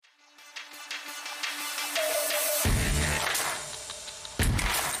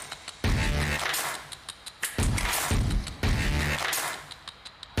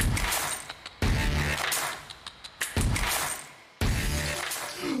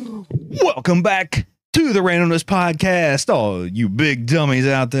Welcome back to the Randumbness podcast. Oh, you big dummies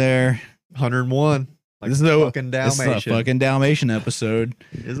out there. 101. Like This is a fucking Dalmatian. This is a fucking Dalmatian episode.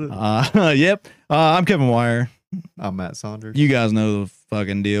 Is it? Yep. I'm Kevin Wire. I'm Matt Saunders. You guys know the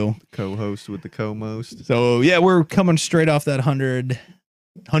fucking deal. Co-host with the co-most. So, yeah, we're coming straight off that 100th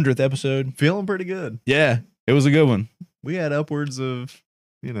episode. Feeling pretty good. Yeah, it was a good one. We had upwards of,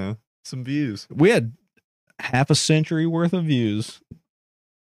 some views. We had half a century worth of views.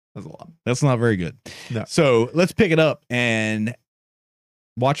 That's a lot. That's not very good. No. So let's pick it up and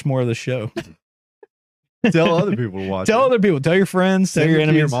watch more of the show. Tell other people to watch Tell it. other people. Tell your friends. Tell Send your it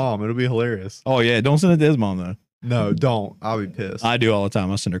to enemies. your mom. It'll be hilarious. Oh, yeah. Don't send it to his mom, though. No, don't. I'll be pissed. I do all the time.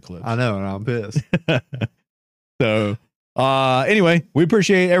 I send her clips. I know, and I'm pissed. So, anyway, we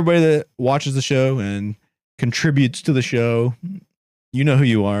appreciate everybody that watches the show and contributes to the show. You know who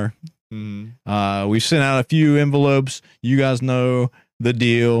you are. Mm-hmm. We've sent out a few envelopes. You guys know the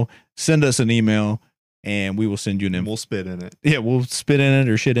deal. Send us an email, and we will send you an And envelope. we'll spit in it. Yeah, we'll spit in it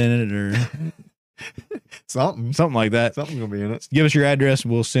or shit in it or Something. something like that. Something's going to be in it. Give us your address.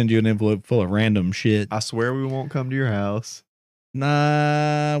 We'll send you an envelope full of random shit. I swear we won't come to your house.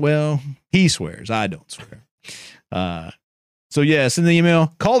 Nah, well, he swears. I don't swear. So yeah, send the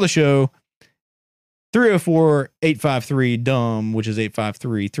email. Call the show. 304-853-DUMB, which is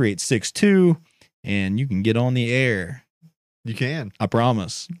 853-3862. And you can get on the air. You can. I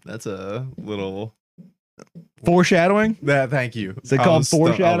promise. That's a little... Foreshadowing? Thank you. Is it called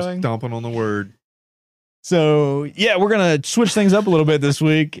foreshadowing? I was stomping on the word. So yeah, we're going to switch things up a little bit this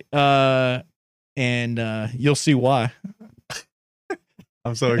week. And you'll see why.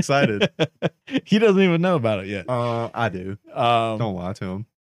 I'm so excited. He doesn't even know about it yet. I do. Don't lie to him.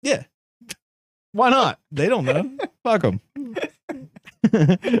 Yeah. Why not? They don't know. Fuck them.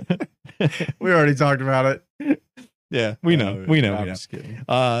 We already talked about it. Yeah, we know. We know. I'm We know. just kidding.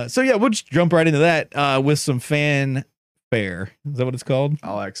 So yeah, we'll just jump right into that with some fanfare. Is that what it's called?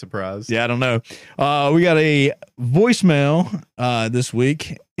 I'll act surprised. Yeah, I don't know. We got a voicemail this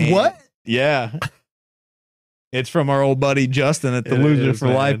week. and- What? Yeah. It's from our old buddy Justin at the It Loser is, for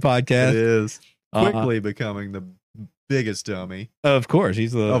Life It podcast. is quickly becoming the biggest dummy Of course,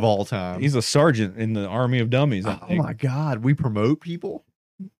 he's of all time. he's a sergeant in the army of dummies. I Oh think. my God. We promote people?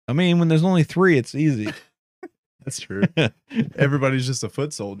 I mean, when there's only 3, it's easy. That's true. Everybody's just a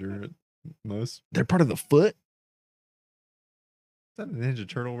foot soldier at most. They're part of the foot. Is that a Ninja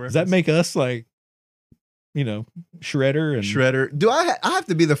Turtle reference? Does that make us like, Shredder and Shredder? Do I have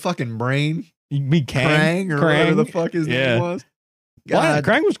to be the fucking brain? You can be Krang or whatever the fuck his Yeah. name was? God,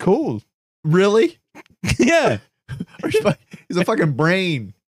 God, Krang was cool. really? Yeah, He's a fucking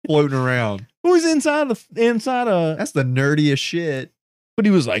brain floating around. who was inside a, That's the nerdiest shit. but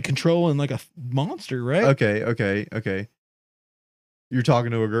he was like controlling like a monster, right? Okay. You're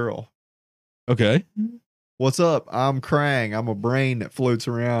talking to a girl. Okay. What's up? I'm Krang. I'm a brain that floats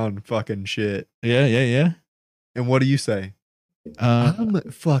around fucking shit. Yeah. And what do you say? I'm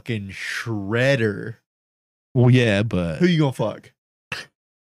fucking Shredder. Well, yeah, but Who you gonna fuck?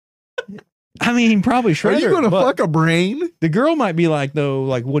 I mean, probably Shredder. Are you gonna but fuck a brain? The girl might be like, though,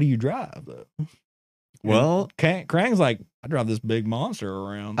 like, what do you drive? Though? Well, Krang's like, I drive this big monster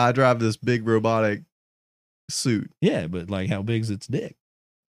around. I drive this big robotic suit, Yeah, but like, how big's its dick?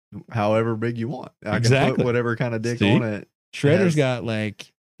 however big you want. I can Exactly. put whatever kind of dick See? on it. Shredder's Yes. got like,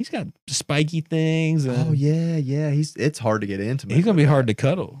 he's got spiky things. And Oh yeah. It's hard to get intimate. he's gonna be with hard that. to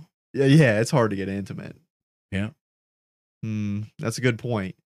cuddle. Yeah, it's hard to get intimate. Yeah. That's a good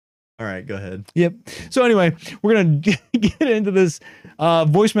point. All right, go ahead. Yep. So anyway, we're gonna get into this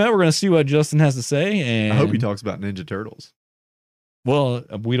voicemail. We're gonna see what Justin has to say, and I hope he talks about Ninja Turtles. Well,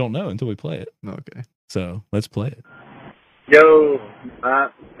 we don't know until we play it. Okay. So let's play it. Yo,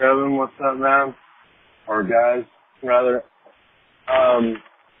 Matt, Kevin, what's up, man? Or guys, rather.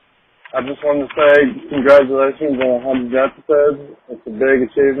 I just wanted to say congratulations on 100 episodes. It's a big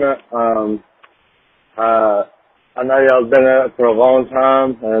achievement. I know y'all been at it for a long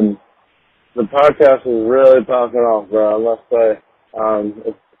time, and the podcast is really popping off, bro, I must say.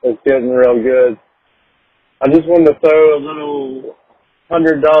 It's getting real good. I just wanted to throw a little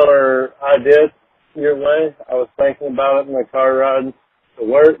 $100 idea your way. I was thinking about it in the car ride to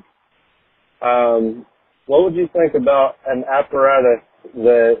work. What would you think about an apparatus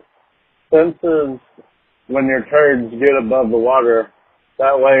that senses when your turds get above the water?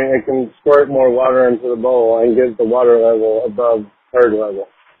 That way it can squirt more water into the bowl and get the water level above turd level.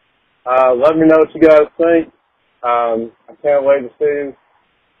 Let me know what you guys think. I can't wait to see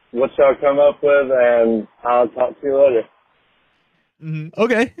what y'all come up with, and I'll talk to you later.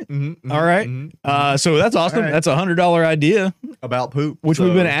 Okay. All right. So that's awesome. All right. That's $100 idea, About poop. which So,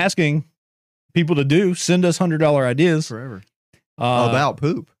 we've been asking people to do. Send us $100 ideas. Forever. About About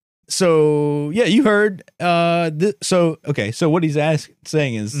poop. So yeah, you heard. So what he's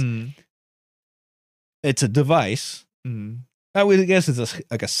saying is Mm. it's a device. Mm. I would guess it's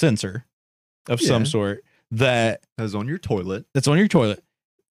like a sensor of some Yeah. sort that's That's on your toilet. on your toilet,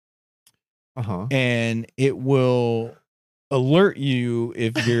 Uh-huh. and it will alert you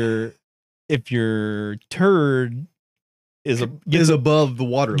if your turd Is above the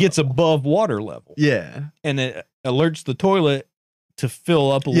water gets level. above water level. Yeah. And it alerts the toilet to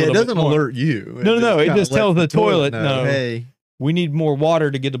fill up a Yeah, little it bit doesn't more. alert you. No, it kinda just lets tells the toilet, know, no. hey. We need more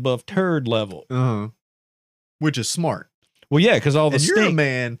water to get above turd level. Uh-huh. Which is smart. Well, yeah, because all the And you're a stink.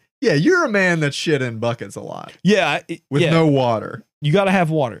 man. Yeah, you're a man that shit in buckets a lot Yeah, with no water. you got to have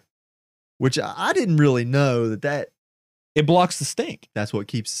water. Which I didn't really know that It blocks the stink. that's what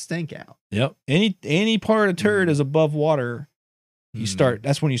keeps the stink out. Yep. Any part of turd is above water. You Mm. start.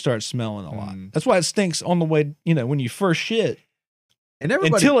 That's when you start smelling a lot. Mm. That's why it stinks on the way. When you first shit. And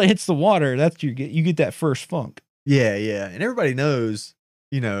everybody, Until it hits the water, that's you get that first funk. yeah, and everybody knows,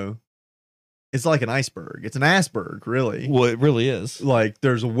 it's like an iceberg. It's an iceberg, really. Well, it really is. Like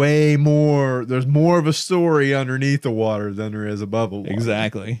there's more of a story underneath the water than there is above the water.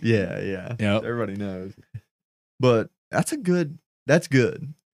 Exactly. Yeah. Yep. Everybody knows. But that's good.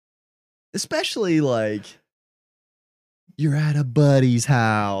 Especially like you're at a buddy's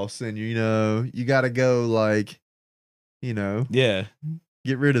house and you got to go like, Yeah.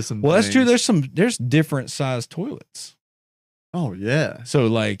 get rid of some Well, that's true. things. There's different sized toilets. Oh yeah. So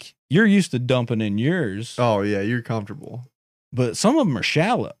like you're used to dumping in yours, Oh yeah, you're comfortable. but some of them are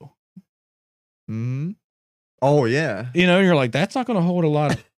shallow. Mhm. Oh yeah. You're like, that's not going to hold a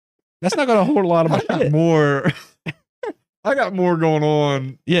lot of. That's not going to hold a lot of my I got shit. more I got more going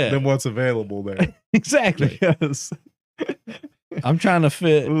on Yeah, than what's available there. exactly. Yes. I'm trying to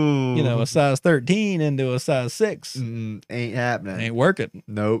fit, Ooh. a size 13 into a size 6. Ain't happening. Ain't working.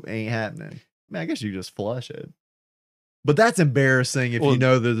 Nope, ain't happening. I guess you just flush it. But that's embarrassing if Well- you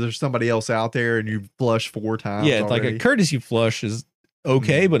know that there's somebody else out there and you flush 4 times. Yeah, it's like a already. courtesy flush is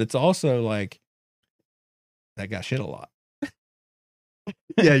okay, Mm. but it's also like that got shit a lot.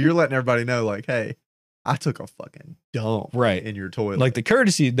 Yeah, you're letting everybody know, like, hey, I took a fucking dump Right. in your toilet. Like the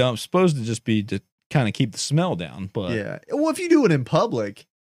courtesy dump's supposed to just be to kind of keep the smell down, but yeah. Well, if you do it in public,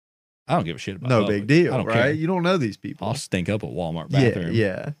 I don't give a shit about no public. big deal, I don't right? care. You don't know these people. I'll stink up a Walmart Yeah, bathroom.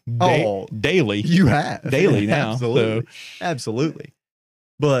 yeah. Da- daily. You have Daily now, Absolutely. Absolutely.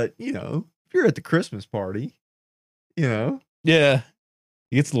 But, if you're at the Christmas party, Yeah. It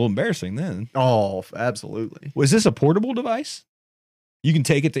gets a little embarrassing then. absolutely. Was this a portable device? You can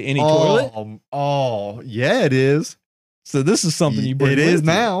take it to any toilet? Yeah, it is. So this is something you bring It with is you.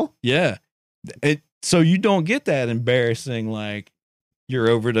 now. Yeah. So you don't get that embarrassing, like you're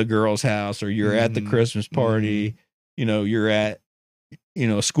over at a girl's house or you're at the Mhm. Christmas party, you're at,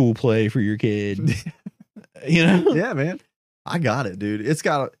 a school play for your kid, Yeah, man. I got it, dude. It's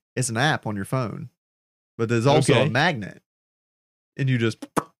an app on your phone, but there's also Okay. a magnet, and you just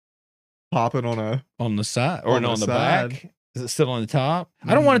pop it on on the side or On on the the side. back. Is it still on the top?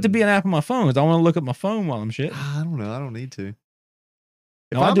 I don't want it to be an app on my phone because I want to look at my phone while I'm shit. I don't know. I don't need to.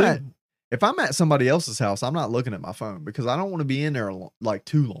 No, I do. If I'm at somebody else's house, I'm not looking at my phone because I don't want to be in there like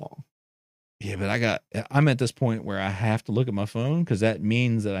too long. Yeah, but I'm at this point where I have to look at my phone because that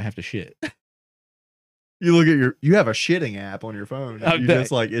means that I have to shit. You look at you have a shitting app on your phone. I You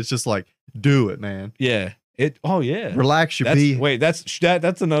bet. it's just like, do it, man. Yeah. Yeah. Relax your pee.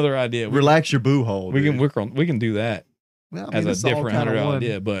 That's another idea. Relax your boo hole. We can dude. work on. We can do that Well, I as mean, a it's all different kinda $100 one-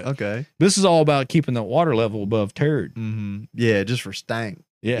 idea. But Okay. this is all about keeping the water level above turd. Mm-hmm. Yeah, just for stank.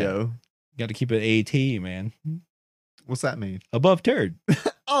 Yeah, Yo. got to keep it AT, man, What's that mean? above turd.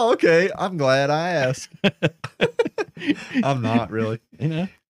 Oh, okay. I'm glad I asked. I'm not really. Wasn't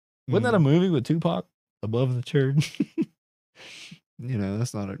that a movie with Tupac? Above the turd.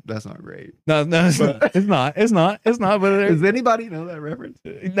 That's not great. No, it's But- not. It's not. It's not. It's not. But Does anybody know that reference?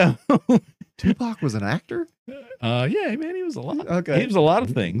 no. Tupac was an actor? Yeah, man, he was a lot. Okay. He was a lot of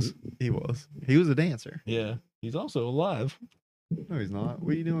things. He was. He was a dancer. Yeah, he's also alive. No, he's not.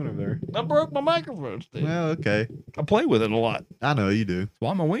 What are you doing over there? I broke my microphone stand. Well, okay. I play with it a lot. I know you do. That's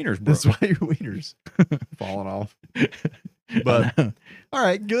why my wiener's broke. That's why your wiener's falling off. But all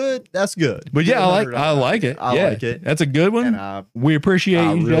right, good. That's good. But yeah, I like it. I Yeah, like it. That's a good one. And We appreciate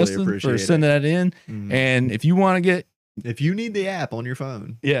I you, really Justin, appreciate for it. sending that in. And if you want to get, if you need the app on your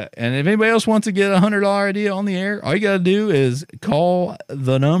phone, and if anybody else wants to get $100 idea on the air, all you got to do is call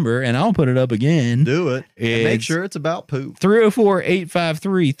the number, and I'll put it up again. do it. And make It's sure it's about poop.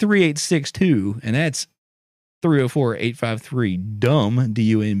 304-853-3862, and that's 304-853-DUMB,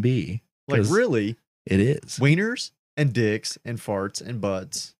 DUMB. Like 'Cause really, it is. wieners and dicks and farts and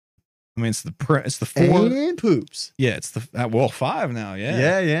butts I mean, it's the 4. and poops. Yeah, it's the 5 now.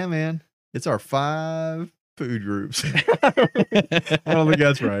 Yeah. Yeah, man. It's our 5 food groups. I don't think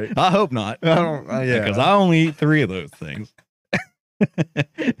that's right. I hope not. I don't. Because I only eat 3 of those things.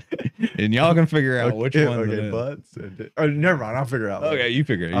 And y'all can figure out which one. Okay, butts. Never mind. I'll figure it out. Okay, you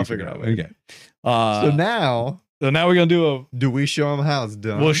figure it. I'll figure it out. Okay. So now, we're gonna do do we show them how it's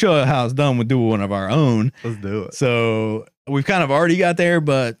done? We'll show how it's done. We'll do one of our own. Let's do it. So we've kind of already got there,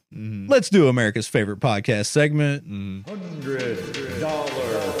 but Mhm. let's do America's favorite podcast segment. $100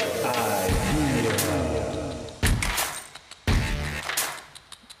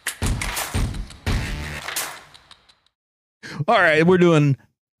 All right, we're doing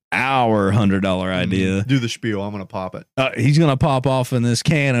our $100 idea. Do the spiel. I'm gonna pop it. He's gonna pop off in this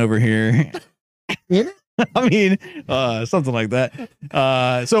can over here. In it? I mean, something like that.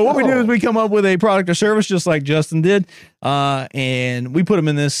 So what we do is we come up with a product or service, just like Justin did, and we put them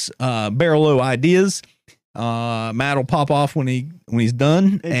in this barrel of ideas. Matt will pop off when he's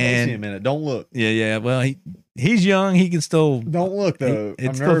done. It takes and me a minute. Don't look. yeah. Well, he's young. He can still. Don't look though.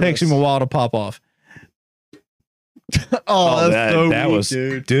 It still takes him a while to pop off. Oh, that's so that weak, was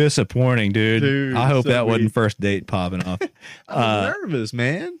dude. disappointing, dude. I hope so that wasn't weak. first date popping off. I'm nervous,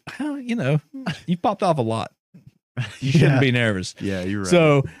 man. Well, you popped off a lot. You shouldn't be nervous. Yeah, you're right.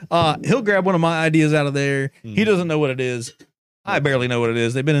 So he'll grab one of my ideas out of there. He Mhm. doesn't know what it is. I barely know what it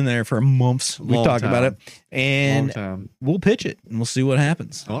is. They've been in there for months. We've Long talked about time. it. And Long time. we'll pitch it and we'll see what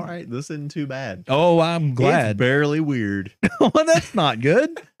happens. All right, this isn't too bad. Oh, I'm It's glad. barely weird. Well, that's not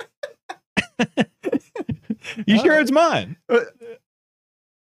good. You sure it's mine?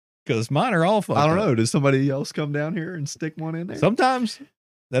 Because mine are all fucked I don't up. know. Does somebody else come down here and stick one in there? Sometimes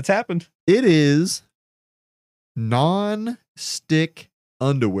that's happened. It is non-stick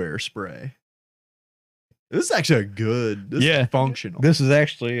underwear spray. This is actually this Yeah. is functional. This is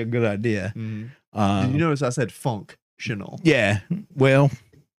actually a good idea. Mhm. Um, Did you notice I said functional? Yeah. Well,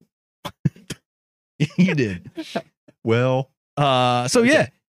 you did. Well, So yeah,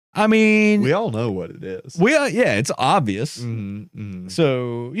 I mean, we all know what it is. yeah, it's obvious.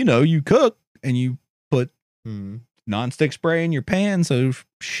 So, you cook and you put nonstick spray in your pan so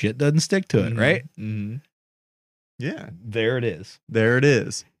shit doesn't stick to it, right? Mm-hmm. Yeah, There it is. there it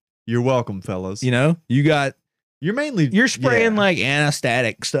is. You're welcome, fellas. You're spraying like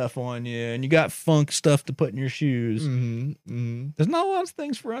anesthetic stuff on you and you got funk stuff to put in your shoes. There's not a lot of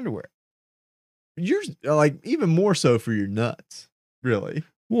things for underwear. You're like even more so for your nuts, really.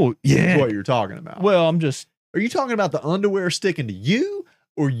 Well, Is yeah. what you're talking about. Well, I'm just, Are you talking about the underwear sticking to you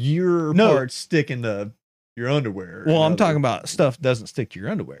or your No. parts sticking to your underwear? well, I'm talking about stuff doesn't stick to your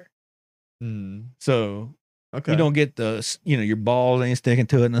underwear. So Okay. you don't get your balls ain't sticking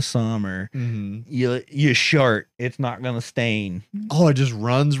to it in the summer. You shart, it's not gonna stain. Oh, it just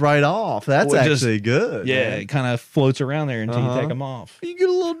runs right off. That's Well, it just- actually good. Yeah, man. it kind of floats around there until you Uh-huh. take them off. You get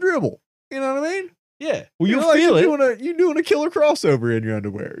a little dribble. You know what I mean? Yeah, well, You you know, like feel it. you're doing a killer crossover in your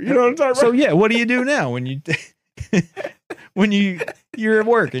underwear. You know what I'm talking So about? yeah, what do you do now when you you're at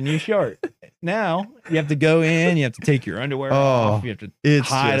work and you shart? Now you have to go in, you have to take your underwear off, you have to it's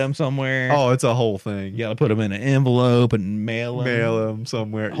hide just- them somewhere. Oh, it's a whole thing. You got to put them in an envelope and mail them. Mail them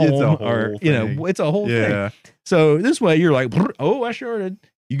somewhere. Home, It's a whole or thing. it's a whole thing. Yeah. So this way you're like, oh, I shorted.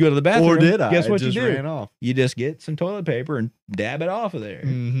 You go to the bathroom. Or did I? Guess It what you just do? ran off. You just get some toilet paper and dab it off of there.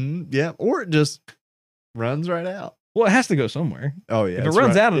 Yeah. Or it just runs right out. Well, it has to go somewhere. Oh yeah. If it it's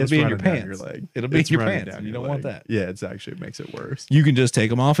runs out, it'll it's be in your running down pants. leg. It'll be in It's your running pants. down You your don't want leg. that. Yeah, it's actually makes it worse. You can just take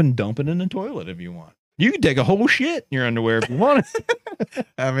them off and dump it in the toilet if you want. You can take a whole shit in your underwear if you want.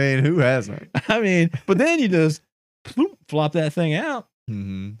 I mean, who hasn't? But then you just flop that thing out. Yeah,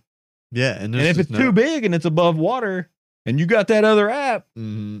 and And if it's too big and it's above water and you got that other app,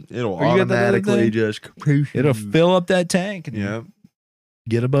 it'll Or you got that other automatically thing? just it'll fill up that tank and Yeah,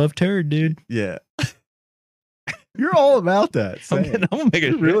 get above turd, dude. yeah. You're all about that. I'm Say it. gonna make a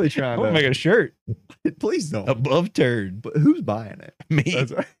You're shirt. really I'm trying gonna to. make a shirt Please don't. above turd. But who's buying it? Me.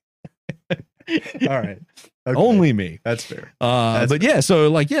 That's right. All right. Okay. Only me. That's fair. But yeah, so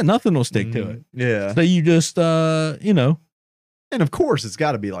nothing will stick to it. Yeah. So you just And of course, it's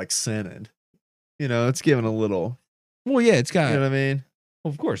got to be like scented. It's given a little. well, yeah, it's got You know what I mean?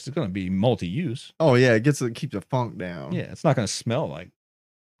 of course it's gonna be multi-use. Oh yeah, it keeps the funk down. Yeah, it's not gonna smell like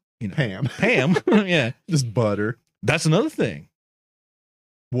Pam. Pam. Yeah. Just butter. That's another thing.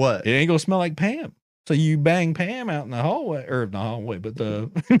 What? It ain't gonna smell like Pam. So you bang Pam out in the hallway, or not the hallway, but the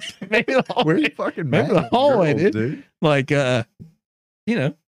maybe the hallway. Where you fucking Maybe the banging hallway, girls, dude. Like and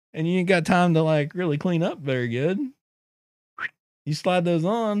you ain't got time to really clean up very good. You slide those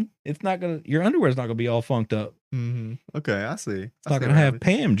on, it's not gonna. Your underwear's not gonna be all funked up. Mm-hmm. Okay, I see. It's not gonna have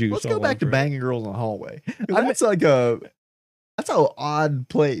Pam juice. Let's go back to banging girls in the hallway. That's That's an odd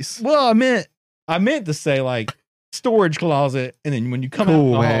place. Well, I meant to say like storage closet, and then when you come out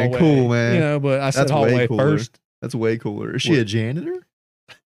in the hallway, cool, man. You know, but I said That's way hallway cooler. first. That's way cooler. Is she a janitor?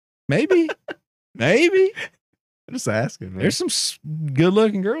 Maybe, maybe. I'm just asking, man. There's some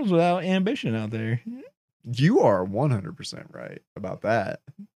good-looking girls without ambition out there. You are 100% right about that.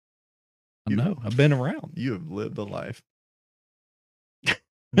 I know. I've been around. You have lived a life.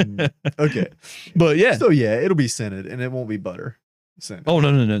 Okay. But yeah. So yeah, it'll be scented and it won't be butter. Scented. Oh,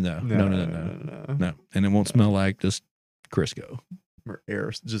 no. No. And it won't smell like just Crisco. Or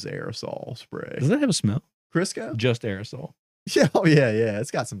just aerosol spray. Does that have a smell? Crisco? Just aerosol. Yeah. Oh yeah.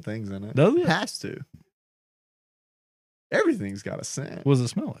 It's got some things in it. Does it? Has to. Everything's got a scent. What does it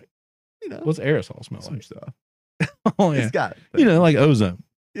smell like? You know. What's aerosol smell some like? stuff. Oh, yeah. It's got You know, like ozone.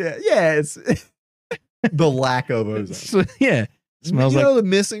 Yeah. It's the lack of ozone. Yeah. Smells you like know the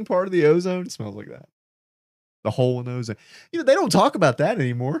missing part of the ozone? It smells like that. The hole in the ozone. You know, they don't talk about that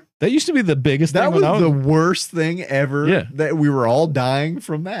anymore. that used to be the biggest That thing. was the worst thing ever. Yeah. That we were all dying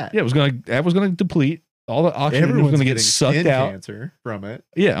from that. Yeah, that was gonna deplete. All the oxygen was Everyone's gonna get getting sucked skin out. cancer from it.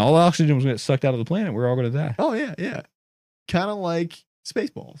 Yeah, all the oxygen was gonna get sucked out of the planet. We're all gonna die. Oh yeah. Kind of like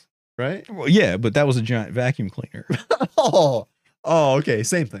Spaceballs, right? Well, yeah, but that was a giant vacuum cleaner. oh, okay,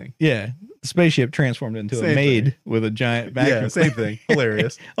 same thing. Yeah. The spaceship transformed into Same a maid thing. with a giant vacuum. Yeah, same thing.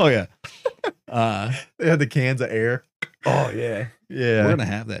 Hilarious. Oh yeah. They had the cans of air. Oh yeah. Yeah, We're gonna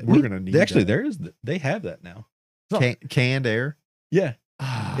have that. We're gonna need actually that. they have that now. Canned air. Yeah.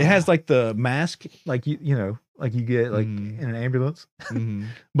 It has like the mask, like you know, like you get like in an ambulance,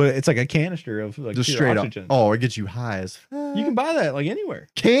 but it's like a canister of like just pure straight oxygen. up. Oh, it gets you high as. You can buy that like anywhere.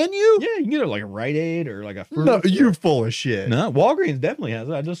 Can you? Yeah, you can get it like a Rite Aid or like a fruit. No, you're full of shit. No, Walgreens definitely has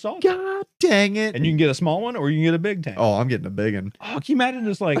it. I just saw it. God dang it! And you can get a small one or you can get a big tank. Oh, I'm getting a big one. Oh, can you imagine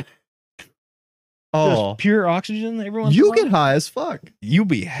just like Oh, just pure oxygen everyone? you get high as fuck. You'll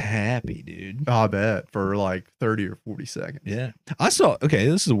be happy, dude. I bet for like 30 or 40 seconds. Yeah. I saw, okay,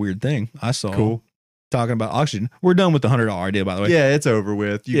 this is a weird thing. I saw Cool. talking about oxygen. We're done with the $100 idea, by the way. Yeah, it's over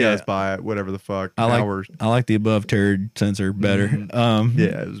with. You Yeah. guys buy it, whatever the fuck. I like the above turd sensor better.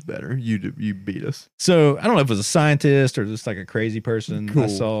 Yeah, it was better. You beat us. So I don't know if it was a scientist or just like a crazy person I Cool.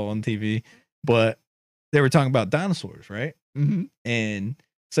 saw on TV, but they were talking about dinosaurs, right? Mm-hmm. And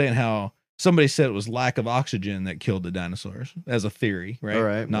saying how somebody said it was lack of oxygen that killed the dinosaurs as a theory, right? All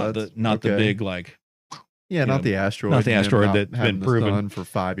right, Not well, the okay. big like Yeah, not the asteroid. not the and asteroid not that's having been the proven. sun for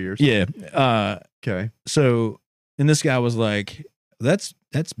 5 years. yeah. Okay. So and this guy was like, that's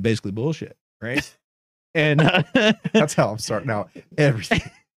basically bullshit, right? And That's how I'm starting out everything.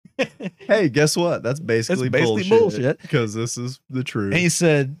 Hey, guess what? That's basically bullshit. Because this is the truth. And he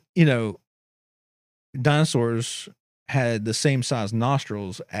said, you know, dinosaurs had the same size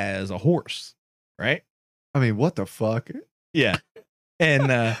nostrils as a horse, right? I mean, what the fuck? Yeah. And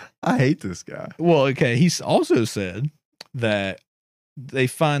I hate this guy. well, okay, he's also said that they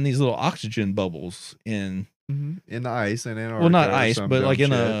find these little oxygen bubbles in In the ice in Antarctica. well, not or ice, some but like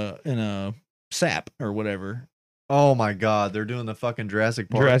dumb in a sap or whatever. Oh my god, they're doing the fucking Jurassic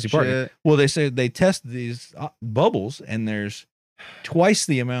Park. Jurassic Park. shit. Well, they say they test these bubbles, and there's twice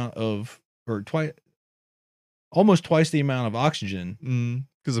the amount of, or almost twice the amount of oxygen.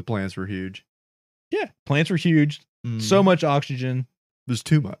 Because the plants were huge. Yeah, plants were huge, Mm. so much oxygen, There's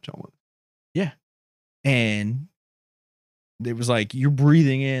too much almost. and it was like you're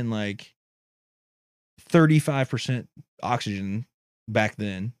breathing in like 35% oxygen back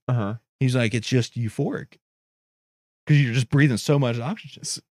then. Uh-huh. He's like, it's just euphoric because you're just breathing so much oxygen.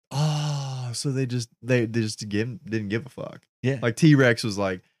 Oh, so they just didn't give a fuck. Yeah. Like T-Rex was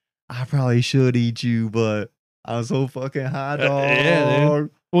like, I probably should eat you, but I'm so fucking high, dog. yeah, dude.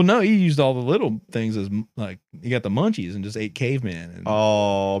 Well, no, he used all the little things as like he got the munchies and just ate cavemen and,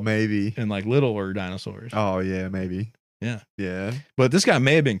 Oh, maybe. and like littler dinosaurs. Oh, yeah, maybe. Yeah. Yeah. But this guy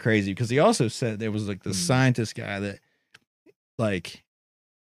may have been crazy because he also said there was like the Hmm. scientist guy that like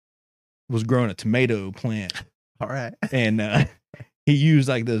was growing a tomato plant All right. and he used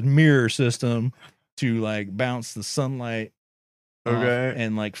like this mirror system to like bounce the sunlight off Okay.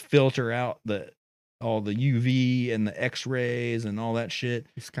 and like filter out all the UV and the X-rays and all that shit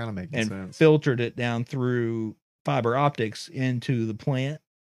It's kind of making and sense. filtered it down through fiber optics into the plant.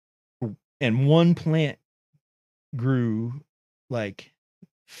 And one plant grew like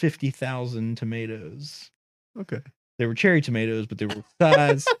 50,000 tomatoes. Okay. They were cherry tomatoes, but they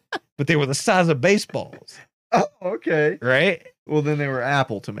were the size of baseballs, Oh, okay. right? Well, then they were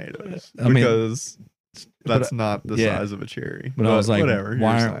apple tomatoes I mean- because That's not the yeah. size of a cherry. But I was like, whatever. You're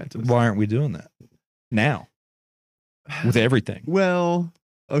a scientist. why aren't we doing that now with everything? Well,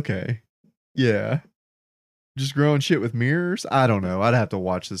 okay. Yeah. Just growing shit with mirrors? I don't know. I'd have to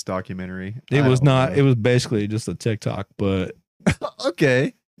watch this documentary. It was not. It was basically just a TikTok, but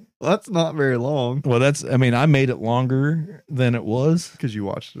okay. Well, that's not very long. well, that's. I mean, I made it longer than it was Because you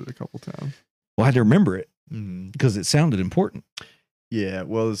watched it a couple times. Well, I had to remember it Mm-hmm. because it sounded important. Yeah.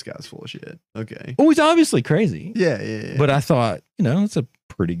 Well, this guy's full of shit. Okay. Oh, he's obviously crazy. Yeah. But I thought, it's a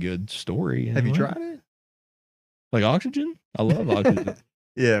pretty good story. Have you anyway. tried it? Like oxygen? I love oxygen.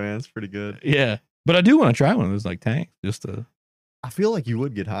 Yeah, man. It's pretty good. Yeah, but I do want to try one of those like tanks just to. I feel like you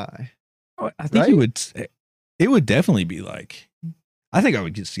would get high. I think Right? you would. It would definitely be like. I think I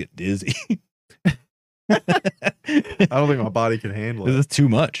would just get dizzy. I don't think my body can handle This it. is too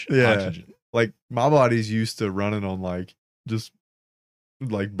much. Yeah. Oxygen. Like my body's used to running on like just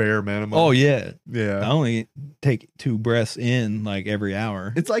like bare minimum. Oh yeah. I Yeah. only take 2 breaths in like every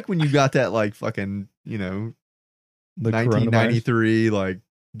hour. It's like when you got that like fucking, The 1993 like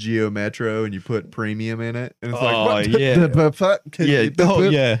Geo Metro and you put premium in it and it's like Oh, what yeah. the fuck? Yeah. Oh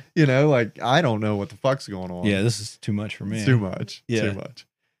yeah. Like I don't know what the fuck's going on. Yeah. This is too much for me. It's too much. Yeah. Too much.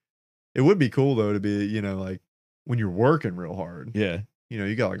 It would be cool though to be, like when you're working real hard. Yeah.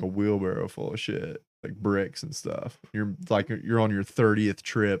 You got like a wheelbarrow full of shit, like bricks and stuff. You're on your 30th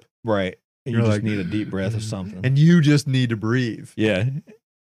trip Right. And You're you just like, need a deep breath of something. and you just need to breathe. Yeah.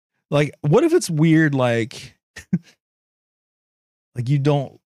 Like, what if it's weird? Like, like you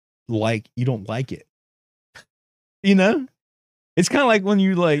don't like it. It's kind of like when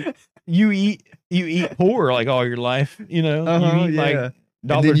you like you eat poor like all your life. You eat like and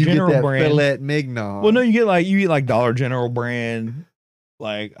Dollar then you General get that brand. filet mignon. Well, no, you eat like Dollar General brand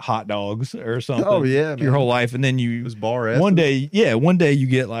like hot dogs or something. Oh yeah, your man. whole life, and then It you was bar one day you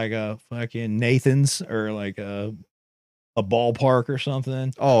get like a fucking Nathan's or like a ballpark or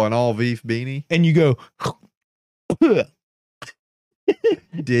something, Oh, an all beef beanie. and you go.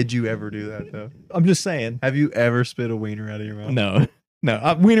 Did you ever do that though? I'm just saying. Have you ever spit a wiener out of your mouth? No.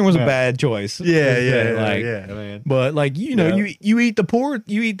 Wiener was a No. bad choice. Yeah, Like, man. but like Yeah. you eat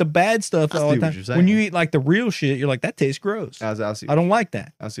the bad stuff I all see the what time. you're saying. When you eat like the real shit, you're like that tastes gross. I see. I don't like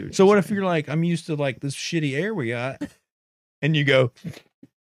that. I see. So what if you're like, I'm used to like this shitty air we got, and you go,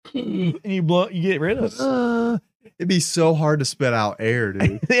 and you get rid of it. It'd be so hard to spit out air,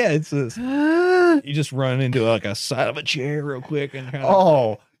 dude. Yeah, it's just you just run into like a side of a chair real quick and kind of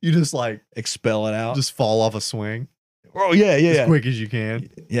Oh, you just like expel it out. just fall off a swing Oh yeah, as quick as you can.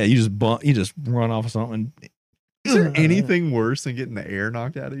 yeah. You just run off of something. Is there anything worse than getting the air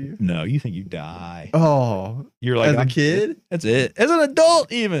knocked out of you? No, you think you die. Oh, You're like as a I'm- kid? That's it. As an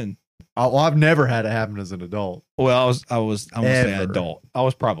adult, even. Well, I've never had it happen as an adult. Well, I won't say Ever. adult. I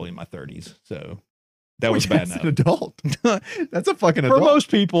was probably in my 30s, so that was Wait, bad that's enough. an adult. That's a fucking For adult.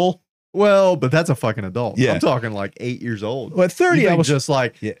 most people. Well, but that's a fucking adult. Yeah. I'm talking like 8 years old. Well, at 30, You I think was just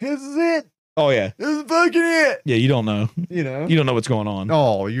like, Yeah. this is it. Oh yeah, This is fucking it. yeah. You don't know. You know? You don't know what's going on.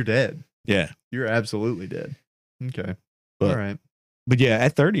 Oh, you're dead. Yeah, You're absolutely dead. Okay. But- All right. but yeah,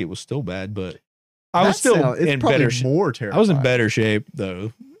 at 30 it was still bad, but I was That still sound- it's in probably better shape. more terrible. I was in better shape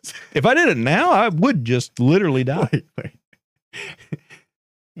though. If I did it now, I would just literally die. Wait.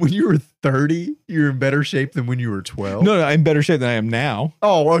 When you were 30, you're in better shape than when you were 12? No, I'm in better shape than I am now.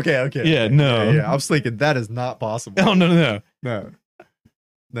 Oh, okay. Yeah, no. Yeah, I was thinking that is not possible. Oh no. No.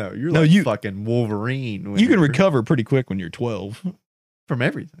 No, you're No, like you- fucking Wolverine. when You can you're- recover pretty quick when you're 12. from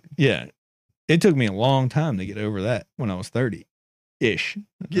everything. Yeah, it took me a long time to get over that when I was 30 ish.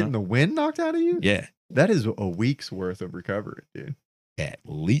 Getting the wind knocked out of you? Yeah, That is a week's worth of recovery, dude. at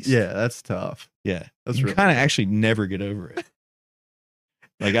least. Yeah, that's tough. Yeah. That's You really kind of actually never get over it.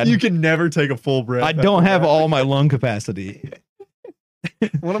 Like you can never take a full breath. I don't after have that. all my lung capacity.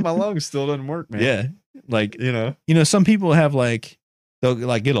 One of my lungs still doesn't work, man. Yeah. Like, You know? some people have like, they'll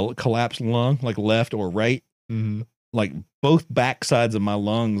like get a collapsed lung, like left or right. Mhm. Like both back sides of my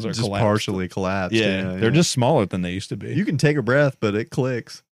lungs are Just collapsed. partially collapsed. Yeah. They're just smaller than they used to be. You can take a breath, but it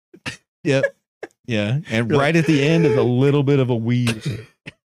clicks. Yep. Yeah. And You're right at the end is a little bit of a wheeze.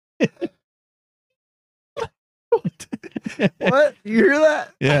 What? You hear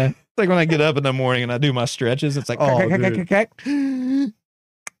that? Yeah. It's like when I get up in the morning and I do my stretches, it's like, Oh, crack, crack, dude. crack, crack,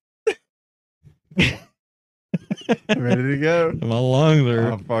 Ready to go. my lungs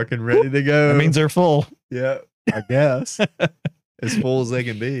are, I'm fucking ready to go. that means they're full. yeah, I guess. As full as they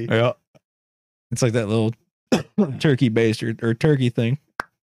can be. Yeah. It's like that little turkey baster or turkey thing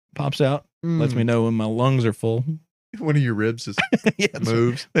pops out, lets me know when my lungs are full. One of your ribs just Yeah, that's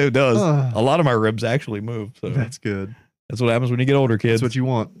moves. what- it does. Ah, A lot of my ribs actually move. So that's good. that's what happens when you get older, kids. That's what you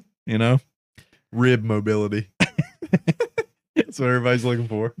want. you know? Rib mobility. That's what everybody's looking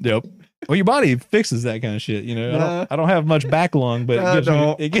for. Yep. Well, your body fixes that kind of shit. You know, Nah. I don't have much back lung, but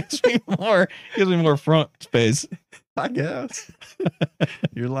it gives me more front space. I guess.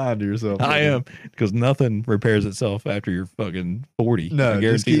 You're lying to yourself. I am, because nothing repairs itself after you're fucking 40. No, I just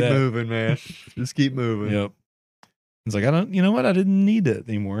guarantee keep that. moving, man. Just keep moving. Yep. It's like, you know what? I didn't need it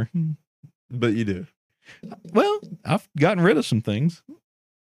anymore. But you do. Well, I've gotten rid of some things.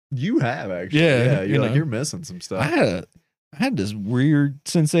 You have, actually. Yeah, You're missing some stuff. I had this weird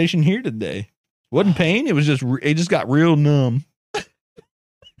sensation here today. Wasn't pain. It was it just got real numb.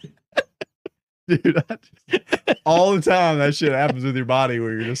 Dude, all the time that shit happens with your body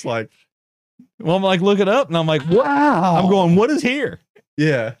where you're just like, Well, I'm like, look it up. And I'm like, wow. I'm going, what is here?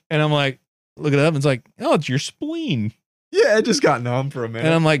 yeah. And I'm like, look it up. And it's like, oh, it's your spleen. Yeah, it just got numb for a minute.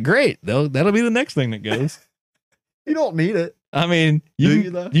 And I'm like, great. That'll be the next thing that goes. You don't need it. I mean, Do you you,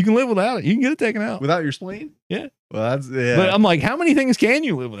 though? can live without it. You can get it taken out. Without your spleen? Yeah. Well, that's, yeah. But I'm like, how many things can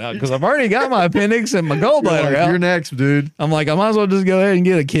you live without? Because I've already got my appendix and my You're gallbladder like, out. you're next, dude. I'm like, I might as well just go ahead and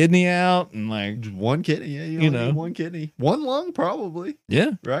get a kidney out and like, Just one kidney. Yeah, you You only know. need one kidney. One lung, probably.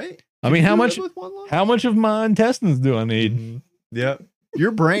 yeah. Right? I mean, how You much? live with one lung? How much of my intestines do I need? Mhm. Yep.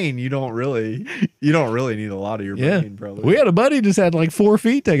 Your brain, you don't really need a lot of your Yeah. brain, probably. We had a buddy just had like 4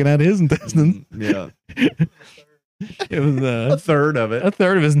 feet taken out of his intestines. Yeah. It was A third of it. a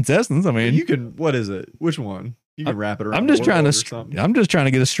third of his intestines. I mean, You can, what is it? Which one? You can wrap it around. I'm just the trying world to. or something. I'm just trying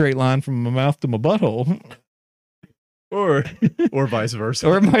to get a straight line from my mouth to my butthole, or vice versa.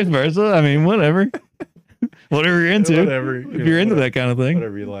 or vice versa. I mean, whatever, whatever you're into. Whatever. If you're into that kind of thing.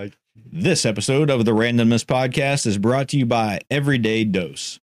 Whatever you like. This episode of the Randumbness podcast is brought to you by Everyday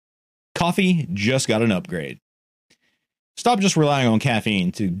Dose. Coffee just got an upgrade. Stop just relying on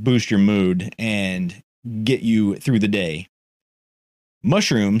caffeine to boost your mood and get you through the day.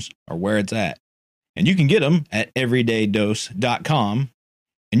 Mushrooms are where it's at. And you can get them at everydaydose.com.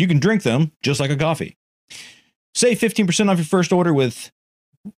 And you can drink them just like a coffee. Save 15% off your first order with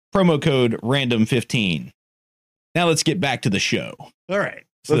promo code RANDOM15. Now let's get back to the show. All right.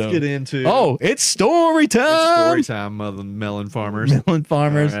 Let's get into It's story time. it's story time, mother melon farmers. Melon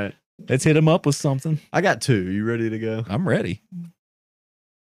farmers. All right. Let's hit them up with something. I got 2. You ready to go? I'm ready.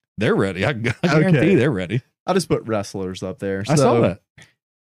 They're ready. I guarantee Okay. they're ready. I just put wrestlers up there. I saw that.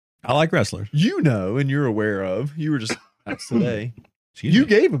 I like wrestlers. You know, and you're aware of. You were just asked today. Excuse You me.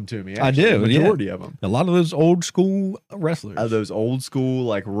 gave them to me. I Actually, do, the majority of them. A lot of those old school wrestlers. Those old school,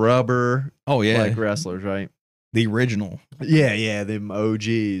 like rubber, Oh, yeah. like wrestlers, right? the original. Yeah, them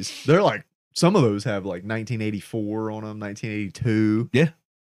OGs. They're like, some of those have like 1984 on them, 1982. Yeah.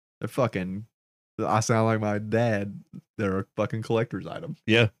 They're fucking, I sound like my dad. They're a fucking collector's item.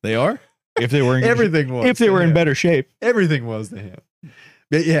 Yeah, they are. If they were in Everything was. if they to were in him. better shape. Everything was to him.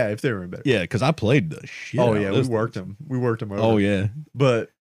 But yeah, if they were in better. Yeah, because I played the shit. Oh out yeah, of we those worked things. them. We worked them over. Oh yeah. But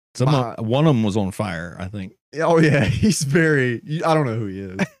One of them was on fire, I think. oh yeah, he's very. I don't know who he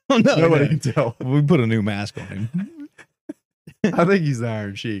is. Oh, no, Nobody no. can tell. We put a new mask on him. I think he's the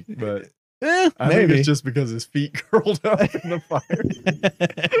Iron Sheik, but I Maybe. think it's just because his feet curled up in the fire.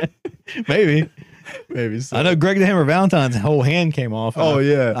 Maybe. Maybe so. I know Greg the Hammer Valentine's whole hand came off. Oh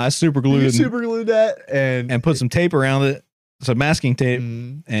yeah, I super you glued super glued that and and put some tape around it, some masking tape,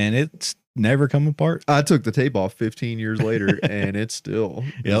 Mm, and it's never come apart. I took the tape off 15 years later, and it still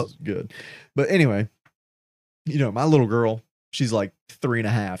Yep. is good. But anyway, you know, my little girl, she's like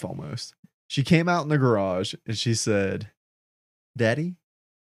 3.5 almost. She came out in the garage and she said, "Daddy,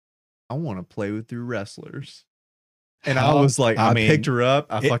 I want to play with your wrestlers." And I was like, I picked her up,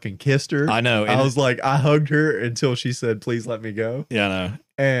 I fucking kissed her. I know. I was like, I hugged her until she said, "Please let me go." yeah, I know.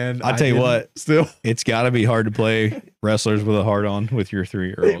 And I tell you didn't. what, Still, it's got to be hard to play wrestlers with a heart on with your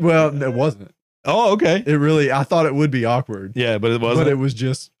 3-year-old. well, it wasn't. Oh, okay. It really, I thought it would be awkward. Yeah, but it wasn't. But it was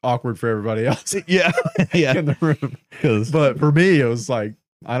just awkward for everybody else yeah, yeah. in the room. 'Cause- But for me, it was like,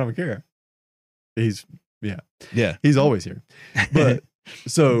 I don't care. He's yeah. he's always here. But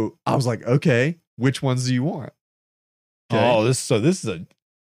so I was like, okay, which ones do you want? Okay. Oh, this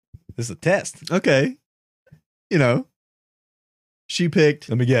is a test. Okay. You know, she picked.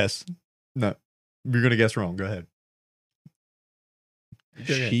 Let me guess. No, you're gonna guess wrong. Go ahead.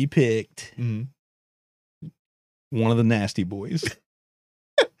 Okay. She picked Mhm. one of the nasty boys.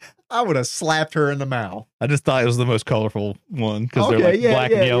 I would have slapped her in the mouth. I just thought it was the most colorful one because they're like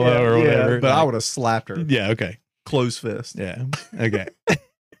black and yellow or whatever. But I Like- would have slapped her. Yeah. Okay. Close fist. Yeah. Okay.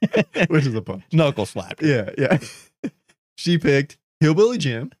 Which is a punch. Knuckle slap. Yeah. She picked Hillbilly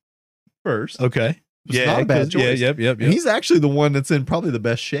Jim first. Okay. It's not a bad 'cause- choice. Yeah. Yep. And he's actually the one that's in probably the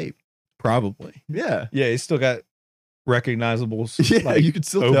best shape. Probably. Yeah. Yeah. He's still got recognizable. Yeah, like, you could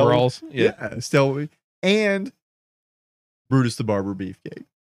still overalls. tell. Yeah. Still, and Brutus the Barber Beefcake,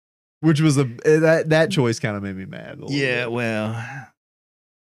 which was that choice kind of made me mad. A little Yeah. bit. Well,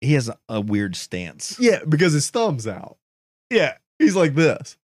 he has a weird stance. Yeah, because his thumb's out. Yeah. He's like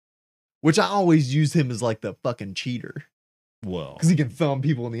this, which I always use him as like the fucking cheater Well, because he can thumb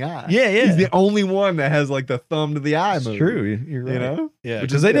people in the eye. yeah. He's the only one that has like the thumb to the eye It's move. true. You're right. You know? Yeah. Which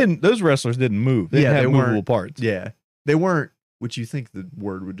Because is they good. didn't, those wrestlers didn't move. They didn't Yeah, have they movable weren't. parts. Yeah. They weren't, which you think the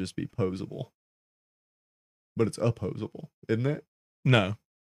word would just be posable. But it's opposable, isn't it? No.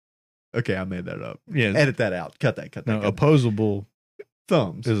 Okay, I made that up. Yeah. Edit that out. Cut that. No, cut that. opposable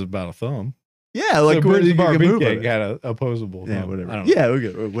Thumbs. is about a thumb. Yeah, like so where Brutus you Bar can move Beefcake it. got a opposable. Yeah, thumb. whatever. I don't know. Yeah,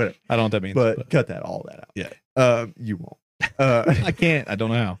 okay, whatever. I don't know what that means. But cut that, all that out. Yeah. You won't. I can't. I don't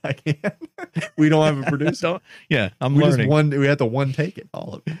know how. I can't. We don't have a producer. Don't. Yeah, I'm we learning. we have to one take it,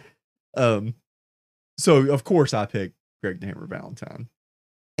 all of it. So of course I picked Greg the Hammer Valentine.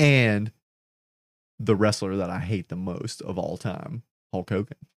 And the wrestler that I hate the most of all time, Hulk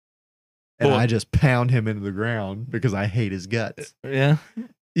Hogan. And Well- I just pound him into the ground because I hate his guts. Yeah.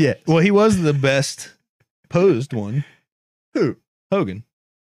 Yeah. Well, he was the best posed one. Who? Hogan.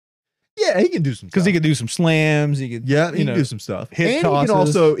 Yeah, he can do some Because stuff. he could do some slams. He could. Yeah, he you can know, do some stuff. hip And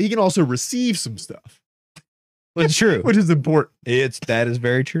tosses. he can also receive some stuff, It's true. which is important. That is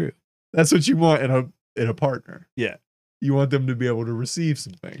very true. That's what you want in a partner. Yeah. You want them to be able to receive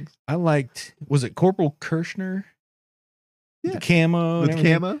some things. I liked. Was it Corporal Kirshner? Yeah. The camo. and With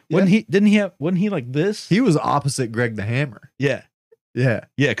everything? camo? Wasn't he like this? He was opposite Greg the Hammer. Yeah. Yeah.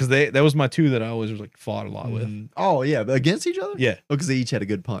 Yeah. Because that was my two that I always like fought a lot with. Oh, yeah. But against each other? Yeah. Because they each had a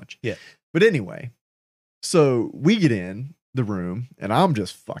good punch. Yeah. But anyway, so we get in the room and I'm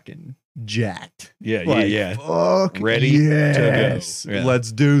just fucking jacked. Yeah. Like, yeah. Fuck Ready to go. yes, Yeah.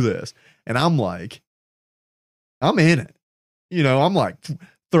 let's do this. And I'm like, I'm in it. You know, I'm like,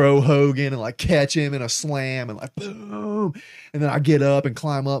 throw Hogan and like catch him in a slam and like boom. And then I get up and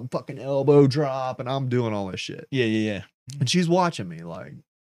climb up and fucking elbow drop and I'm doing all this shit. Yeah. Yeah. And she's watching me like,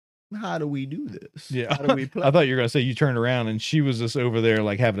 how do we do this? Yeah. How do we play? I thought you were gonna say you turned around and she was just over there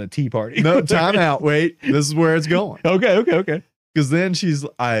like having a tea party. No, time out. Wait, this is where it's going. Okay. Because then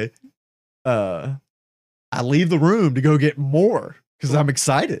I leave the room to go get more because I'm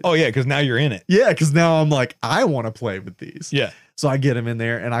excited. Oh yeah, because now you're in it. Yeah, because now I'm like, I want to play with these. Yeah. So I get him in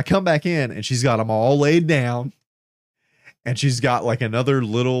there and I come back in and she's got them all laid down. And she's got like another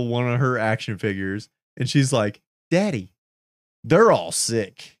little one of her action figures. And she's like, Daddy, they're all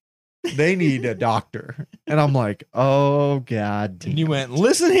sick. They need a doctor. And I'm like, oh, God damn. And you went,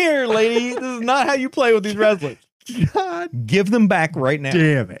 listen here, lady. This is not how you play with these wrestlers. God Give them back right now.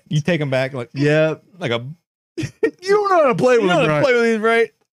 damn it. You take them back like Yep. like a. You don't know how to play You with know how them, to right? play with these,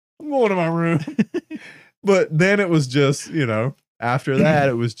 right? I'm going to my room. But then it was just, after that,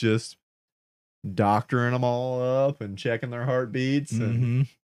 it was just doctoring them all up and checking their heartbeats. And,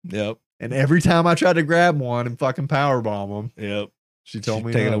 Yep. and every time I tried to grab one and fucking powerbomb them, Yep. she told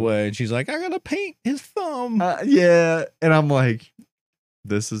me take it no. away, and she's like, "I gotta paint his thumb." Yeah. And I'm like,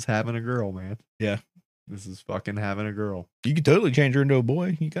 this is having a girl, man. Yeah. This is fucking having a girl. You could totally change her into a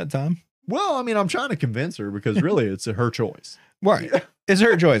boy. You got time, Well, I mean, I'm trying to convince her because really it's her choice. right? It's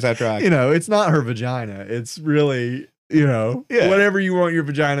her choice. After I, It's not her vagina. It's really, Yeah. whatever you want your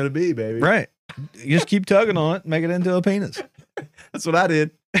vagina to be, baby. right? You just keep tugging on it, make it into a penis. That's what I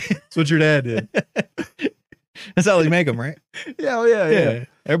did. That's what your dad did. That's how they make them, right? Yeah, oh, yeah.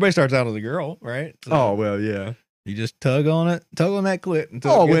 Everybody starts out as a girl, right? So Oh, well, yeah. you just tug on that clit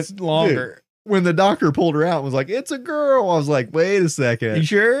until Oh, it gets longer. When the doctor pulled her out and was like, it's a girl, I was like, wait a You second.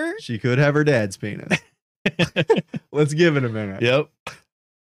 sure? She could have her dad's penis. Let's give it a minute. Yep.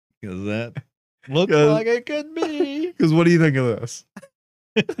 Because that looks 'Cause- like it could be. Because what do you think of this?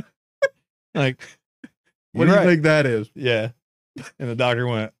 Like, What you're do you right. think that is? Yeah. And the doctor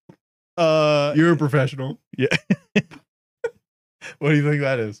went, You're a professional. Yeah. What do you think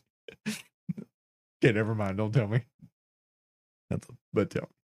that is? Okay, never mind. Don't tell me. But tell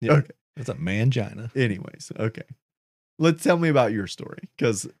me. Yeah. Okay. That's a mangina. Anyways, okay. Let's tell me about your story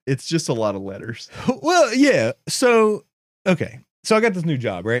because it's just a lot of letters. Well, yeah. So, okay. So I got this new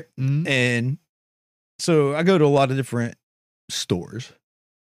job, right? Mhm. And so I go to a lot of different stores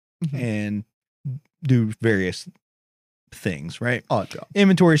Mhm. and do various things, right? Odd job.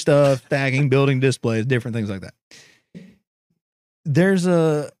 Inventory stuff, tagging, building displays, different things like that. There's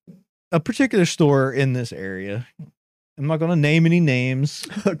a particular store in this area. I'm not going to name any names.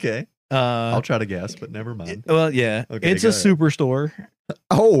 Okay. I'll try to guess, but never mind. Well, yeah, Okay, it's go a ahead. superstore,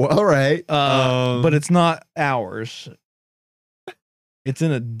 Oh, all right. but it's not ours. It's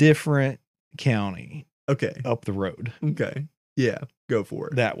in a different county. Okay. up the road Okay. Yeah. Go for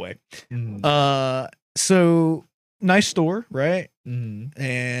it. that way. Mhm. So nice store, right? Mhm.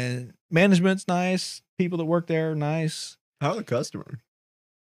 And management's nice. People that work there are nice. How are the customer?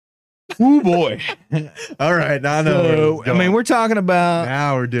 Oh boy. All right. Now I know. where this So is I mean, going. we're talking about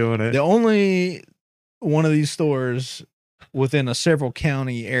now we're doing it. the only one of these stores within a several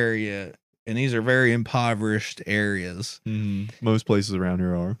county area, and these are very impoverished areas. Most places around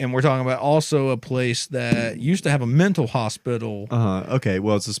here are. And we're talking about also a place that used to have a mental hospital. Okay.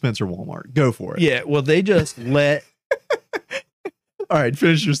 Well, it's a Spencer Walmart. Go for it. Yeah, well, they just let All right.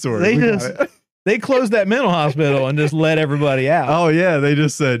 Finish your story. They We got just- it. they closed that mental hospital and just let everybody out. Oh yeah. They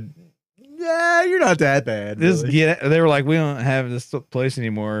just said, "Yeah, you're not that bad." Just really." get. They were like, we don't have this place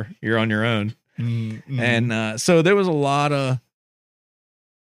anymore. You're on your own. Mhm. And so there was a lot of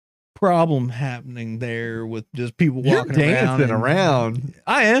problem happening there with just people You're walking dancing and- around.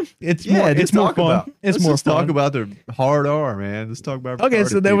 I am. It's Yeah, more. just It's more talk fun. about- It's Let's more just fun. talk about their hard R, man. Let's talk about. Okay,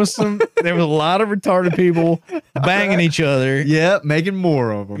 so retarded there was people. there was a lot of retarded people banging each other, Yeah, making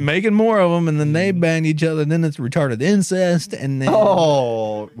more of them. making more of them, and then they banged each other. And then it's retarded incest, and then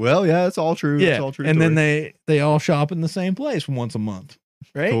Oh, well, yeah, it's all true. yeah, It's all true. and then story. they all shop in the same place once a month,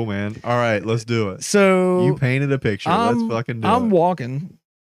 right? Cool, man. All right, let's do it. So You painted a picture. Let's fucking do I'm it. walking,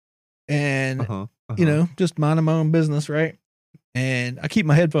 and you know, just minding my own business, right? And I keep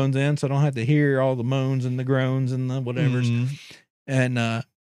my headphones in so I don't have to hear all the moans and the groans and the whatevers. Mhm. And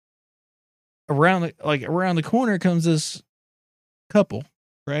around the corner comes this couple,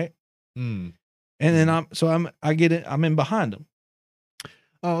 right? Mm. And then I'm in behind them.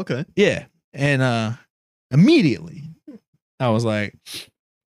 Oh, okay. Yeah. And immediately I was like,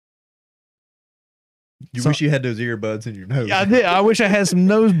 You So- wish you had those earbuds in your nose. yeah, I did. I wish I had some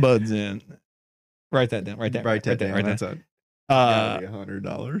nose buds in. Write that down. Write that. Write that down. Right That's there. gotta be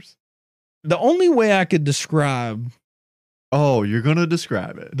 $100. The only way I could describe Oh, you're gonna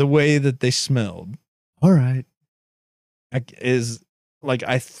describe it. the way that they smelled All right. is like,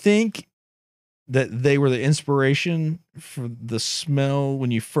 I think that they were the inspiration for the smell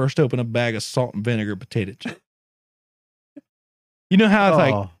when you first open a bag of salt and vinegar potato chip. You know how it's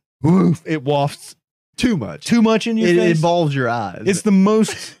like, woof, it wafts too much. too much in your It face? involves your eyes. It's the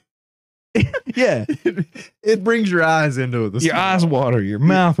most, yeah. it brings your eyes into it. Your eyes water, your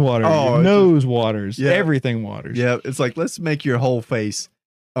mouth water, Oh, your it's nose waters, Yeah. everything waters. Yeah, it's like, let's make your whole face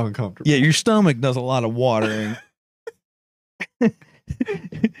uncomfortable. Yeah, your stomach does a lot of watering.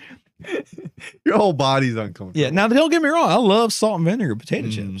 Your whole body's uncomfortable. Yeah, now don't get me wrong, I love salt and vinegar potato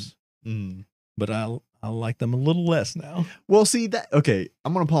Mm. chips, Mm. but I like them a little less now. Well, see that. Okay,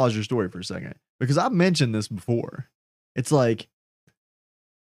 I'm gonna pause your story for a second because I've mentioned this before. It's like,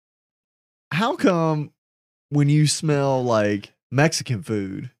 how come when you smell like Mexican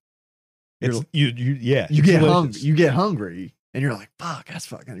food, It's you yeah, get delicious. hungry, you get hungry, and you're like, "Fuck, that's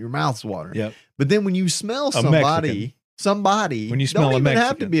fucking." Your mouth's watering. Yep. But then when you smell Mexican. somebody, When you smell don't a even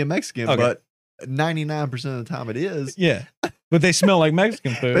have to Mexican. be a Mexican, Okay. but 99% of the time it is. Yeah, but they smell like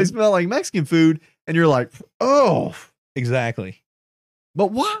Mexican food. They smell like Mexican food, and you're like, "Oh, Exactly. but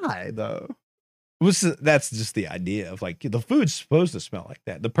why though?" That's just the idea of like the food's supposed to smell like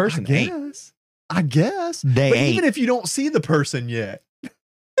that. The person ain't. I guess. They But ain't. even if you don't see the person yet,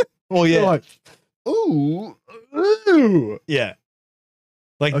 Well, you're yeah, like, ooh, ooh. yeah.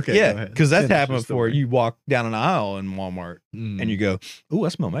 Like, Okay, yeah, go ahead. because that's Finish happened your before. story. You walk down an aisle in Walmart and you go, "Ooh, I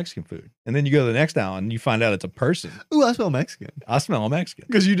smell Mexican food," and then you go to the next aisle and you find out it's a person. ooh, I smell Mexican. I smell a Mexican.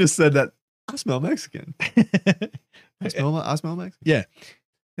 Because you just said that. I smell Mexican. I smell Mexican. Yeah.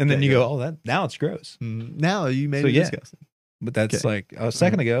 And then Okay, you go. go, "Oh, that now it's gross." Now you made So, it yeah. disgusting. But that's Okay. like a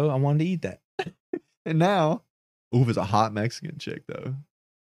second ago, I wanted to eat that. And now, ooh, if it's a hot Mexican chick though.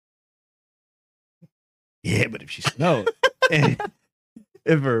 Yeah, but if she smelled,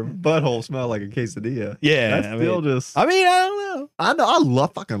 If her butthole smelled like a quesadilla, yeah, that's still just. I mean, I don't know. I know. I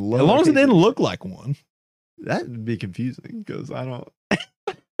fucking love. As long a as it didn't quesadilla. look like one. That'd be confusing because I don't.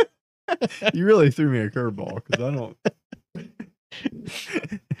 You really threw me a curveball because I don't.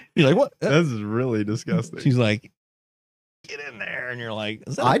 You're like, what? This is really disgusting. She's like, get in there, and you're like,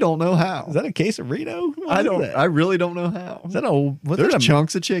 is that I don't know how. is that a quesarito? What I is don't. that? I really don't know how. Is that a what's There's that a,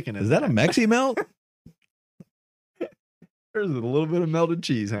 chunks of chicken. In is that a Mexi melt? There's a little bit of melted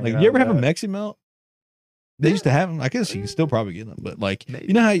cheese. hanging Like, out you ever of have a that. Mexi melt? They used to have them. I guess you can still probably get them, but like, Maybe.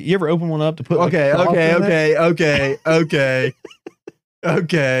 you know how you ever open one up to put? like, Okay, sauce okay, in it? okay.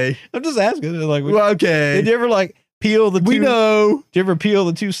 Okay. I'm just asking. Like, Well, okay. did you ever like peel the? We two, know. Did you ever peel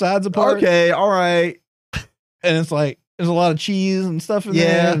the two sides apart? Okay, all right. And it's like there's a lot of cheese and stuff in Yeah.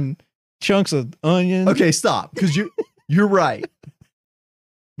 there, and chunks of onion. Okay, stop. Because you're right.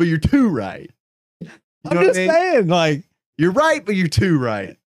 But you're too right. You I'm know what just I mean? saying, like, You're right, but you're too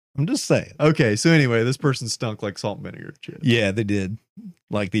right. I'm just saying. Okay, so anyway, this person stunk like salt and vinegar chips. Yeah, they did.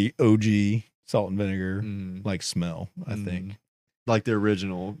 Like the OG salt and vinegar, Mm. like smell, I Mm. think. Like the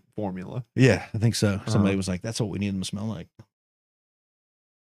original formula. Yeah, I think so. Somebody Uh-huh. was like, that's what we need them to smell like.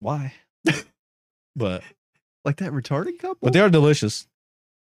 Why? but Like that retarded couple? but they are delicious.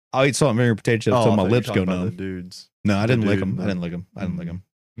 I'll eat salt and vinegar potato chips until I my thought you were lips go talking about numb. The dudes. No, I the didn't lick dude, them. no. I didn't lick them. I didn't lick them.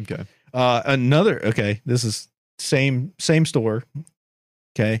 Okay. Okay, this is same store.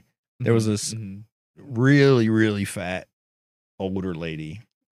 Okay. There was this Mhm. really, really fat older lady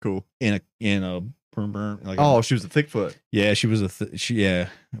Cool. in a like Oh, she was a thick foot. yeah, she was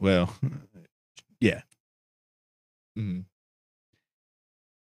well, yeah. Mhm.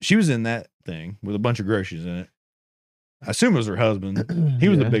 She was in that thing with a bunch of groceries in it. I assume it was her husband. He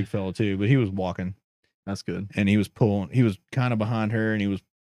was a Yeah. big fella too, but he was walking That's good. and he was kind of behind her and he was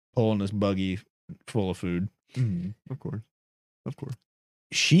pulling this buggy full of food. Mhm. Of course.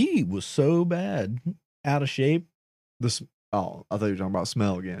 She was so bad, out of shape. Oh, I thought you were talking about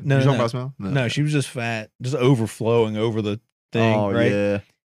smell again. No, you talking no. about smell? No, she was just fat, just overflowing over the thing, Oh, right? yeah.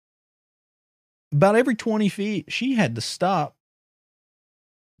 About every 20 feet, she had to stop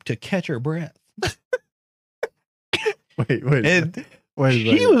to catch her breath. Wait. And Wait a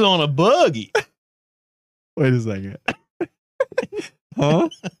she second. was on a buggy. Wait a second. Huh?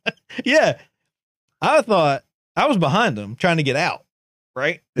 Yeah. I thought I was behind them trying to get out,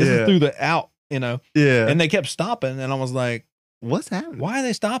 right? This Yeah. is through the out, Yeah. and they kept stopping. And I was like, what's happening? why are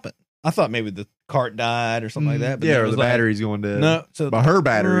they stopping? I thought maybe the cart died or something like that. But yeah, then it or was the like, battery's going dead. No. So But her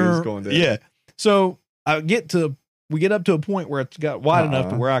battery is going dead. Yeah. So we get up to a point where it's got wide enough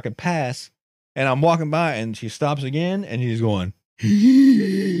to where I could pass. And I'm walking by and she stops again and she's going, like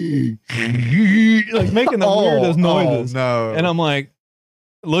making the weirdest noises. No. And I'm like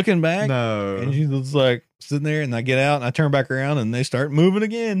looking back. No. And she's just like sitting there, and I get out and I turn back around and they start moving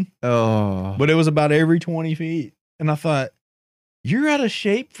again. Oh. But it was about every 20 feet. And I thought, you're out of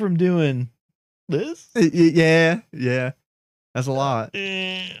shape from doing this? Yeah. That's a lot.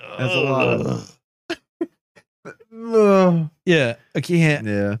 That's a lot. Ugh. Yeah, I can't.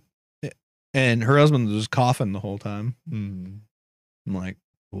 Yeah. And her husband was coughing the whole time. Mm. I'm like,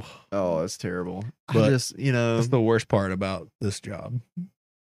 oof. Oh, that's terrible. But I just, That's the worst part about this job.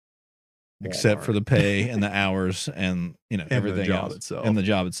 Except for the pay and the hours and everything job else itself. and the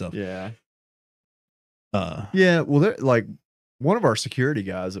job itself. Yeah. Uh, Yeah. Well, they're like one of our security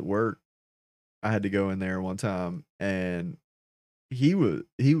guys at work. I had to go in there one time, and he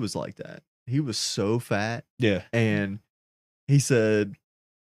was like that. He was so fat, yeah. and he said,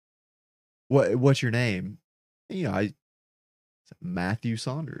 "What's your name?" And, I said, Matthew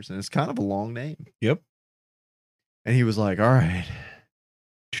Saunders, and it's kind of a long name. Yep. And he was like, "All right."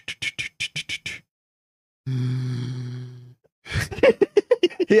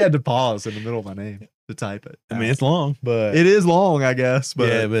 He had to pause in the middle of my name to type it. I mean, it's long, but it is long, I guess, but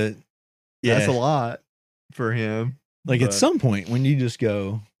that's a lot for him. Like at but- some point when you just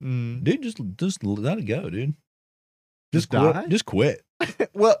go, Mm. dude, just let it go, dude. Just quit. die? Just quit.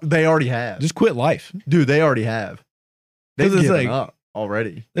 Well, they already have. Just quit life. Dude, they already have. They've 'Cause it's given like- up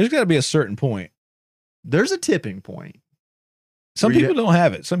already. There's got to be a certain point. There's a tipping point, Some Where you- people don't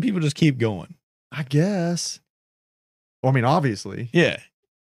have it. Some people just keep going. I guess. Well, I mean, obviously. Yeah.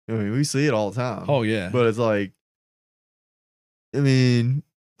 I mean, we see it all the time. Oh yeah. But it's like, I mean,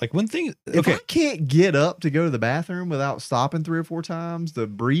 like when things. if Okay. I can't get up to go to the bathroom without stopping 3 or 4 times to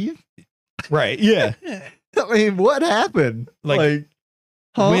breathe, Right. Yeah. I mean, what happened? Like,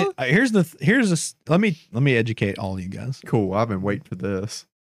 huh? here's this. Let me educate all you guys. Cool. I've been waiting for this.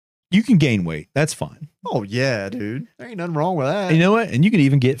 You can gain weight. That's fine. Oh yeah, dude. There ain't nothing wrong with that. And you know what? And you can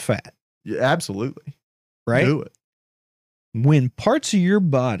even get fat. Yeah, absolutely. Right. Do it. When parts of your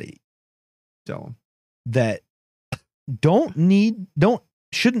body Tell them. that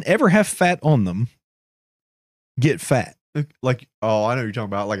shouldn't ever have fat on them get fat. Like, oh, I know what you're talking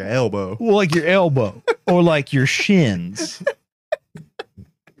about, like an elbow. Well, like your elbow or like your shins.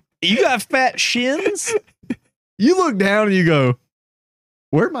 You got fat shins? You look down and you go,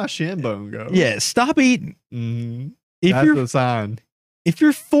 where'd my shin bone go? Yeah, stop eating. Mm-hmm. If That's your the sign. if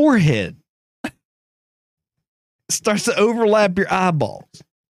your forehead starts to overlap your eyeballs,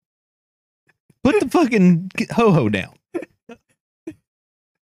 put the fucking ho-ho down.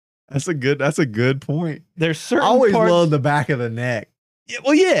 That's a good point. There's certain I always parts, love the back of the neck. Yeah,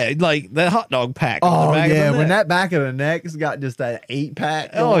 well, yeah, like that hot dog pack. on the Oh back of the yeah, when neck. that back of the neck's got just that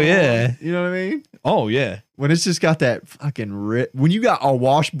 8-pack. Oh, going yeah. on, you know what I mean? Oh yeah, When it's just got that fucking rip. When you got a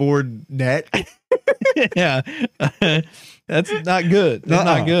washboard neck, yeah. That's not good. That's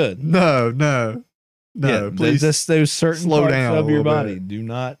not good. No. No, yeah, please. just those certain slow parts down a of your little body. bit. Do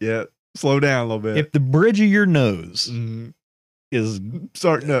not. Yeah, slow down a little bit. If the bridge of your nose Mhm. is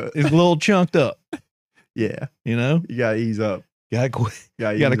Starting to, is a little chunked up, yeah, you know, you gotta ease up. gotta quit.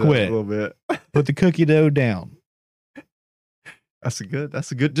 Gotta, Gotta ease up quit. a little bit. Put the cookie dough down. That's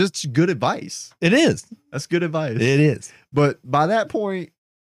just good advice. It is. That's good advice. It is. But by that point,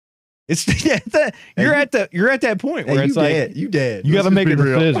 It's you're at that point where hey, it's you like dead. You dead. you got to Let's make a just be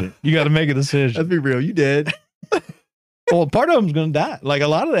real. decision. You got to make a Let's decision. be real. You dead. Well, part of them's going to die. Like a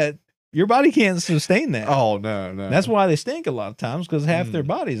lot of that, your body can't sustain that. Oh no. That's why they stink a lot of times because half their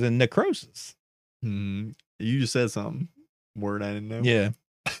body's in necrosis. You just said something. Word I didn't know. Yeah,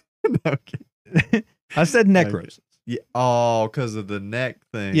 Okay. I said necrosis. Yeah. Oh, because of the neck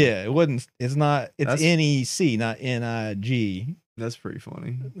thing. Yeah, it wasn't. It's not. It's That's- NEC, not NIG. That's pretty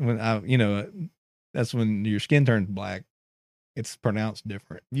funny. When that's when your skin turns black. It's pronounced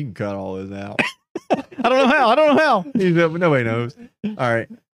different. You can cut all this out. I don't know how. Nobody knows. All right.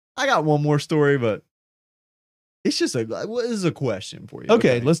 I got one more story, but it's just this is a question for you.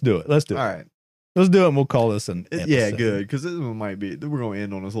 Okay, let's do it. Let's do it. All right. Let's do it. And we'll call this an Yeah, episode. good. Because this one might be, we're going to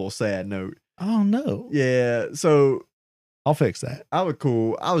end on this little sad note. Oh no. Yeah. So I'll fix that. I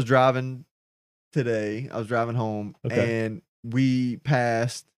was driving today. I was driving home Okay. and we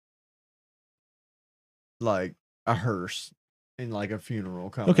passed like a hearse in like a funeral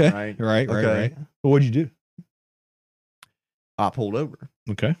coming, Okay. right? Right. Okay. Well, what'd you do? I pulled over.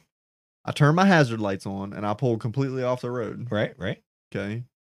 Okay. I turned my hazard lights on and I pulled completely off the road. Right. Okay.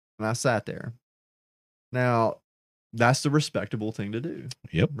 And I sat there. Now, that's the respectable thing to do.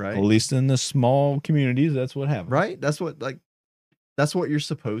 Yep. Right. At least in the small communities, that's what happens. Right? That's what you're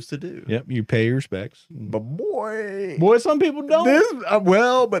supposed to do. Yep. You pay your respects. But boy, Some people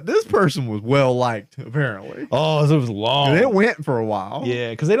don't. But this person was well liked, apparently. Oh, it was long. And it went for a while. Yeah,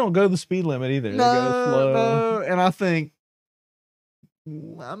 because they don't go the speed limit either. They go slow. No, and I think,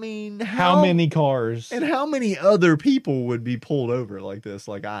 I mean, How many cars? and how many other people would be pulled over like this,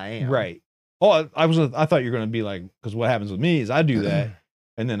 like I am? Right. Oh, I thought you were going to be like, because what happens with me is I do that,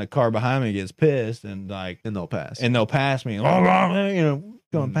 and then a car behind me gets pissed and And they'll pass. they'll pass me,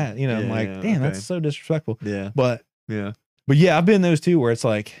 going past. I'm like, Yeah, damn, okay. that's so disrespectful. yeah, But yeah. yeah, I've been those too where it's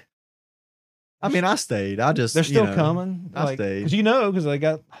like I mean, I stayed. I just they're still coming. I stayed. Because they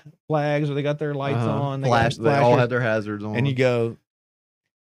got flags or they got their lights on. They got They all flashers, had their hazards on. and you go,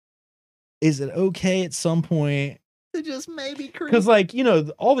 is it okay at some point? to just maybe creep. Because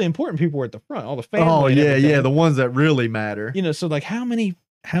all the important people were at the front, all the family. Oh and yeah, everything. the ones that really matter. So like how many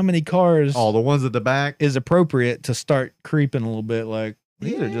cars Oh, the ones at the back. is appropriate to start creeping a little bit? Like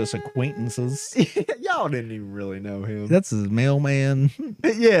these are just Yeah. acquaintances. Y'all didn't even really know him. That's his mailman.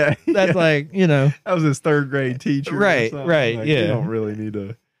 yeah, That's like that was his third grade teacher. or Right, something. right, Like, yeah. You don't really need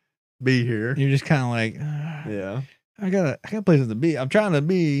to be here. you're just kind of like, Yeah. I got places to be. I'm trying to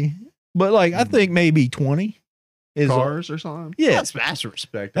be, but like I Mhm. think maybe 20 is Cars or something. Yeah. that's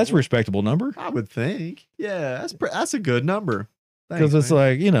respectable. That's a respectable number. I would think. Yeah, that's a good number. Because Thanks, it's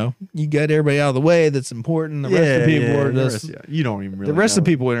man. like, you got everybody out of the way that's important. The rest of the people are just you don't even really the rest of know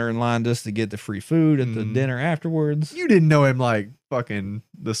the people are in line just to get the free food at the Mhm. dinner afterwards. him. You didn't know him like fucking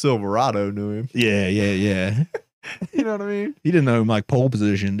the Silverado knew him. Yeah. You know what I mean? He didn't know him like pole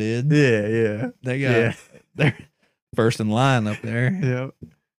position did. Yeah, They got yeah, they're first in line up there.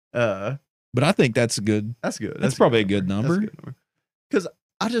 yeah. But I think that's good. That's good. That's probably a good number. Because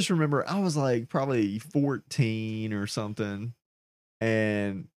I just remember I was like probably 14 or something,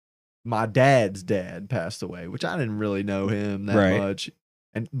 and my dad's dad passed away, which I didn't really know him that Right. much,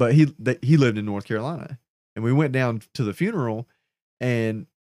 but he lived in North Carolina, and we went down to the funeral, and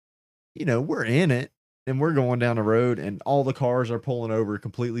we're in it, and we're going down the road, and all the cars are pulling over,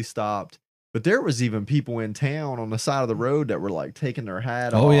 completely stopped. But there was even people in town on the side of the road that were like taking their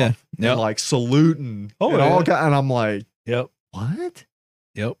hat off. Oh, yeah. And Yep. like saluting. Oh, and yeah. and I'm like, Yep. what?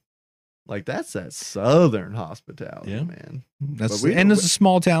 Yep. Like that's that Southern hospitality, Yeah. man. That's we- and it's a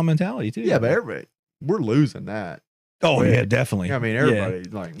small town mentality too. Yeah, but everybody, we're losing that. oh yeah. yeah, definitely. I mean, Yeah. everybody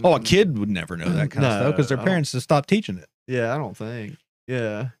like. Oh, a kid would never know that kind of stuff because their No, I parents just stopped teaching it. Yeah, I don't think.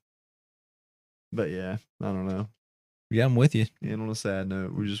 Yeah. But yeah, I don't know. Yeah, I'm with you. And on a sad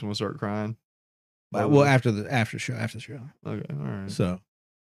note, we just want to start crying. Well, after the show. Okay, all right. So,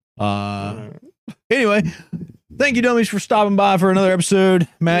 All right. anyway, thank you, dummies, for stopping by for another episode.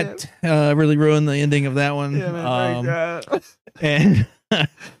 Matt really ruined the ending of that one. Yeah, man. Thank And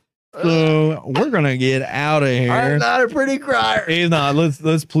so we're gonna get out of here. I'm not a pretty crier. He's not.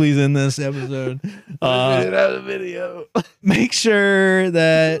 Let's please end this episode. Get out of the video. Make sure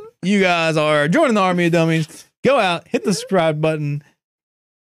that you guys are joining the army of dummies. Go out, hit the subscribe button,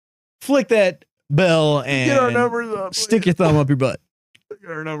 flick that bell and Get our numbers up. stick your thumb up your butt. Get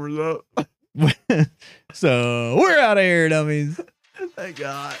our numbers up. So we're out of here, dummies. Thank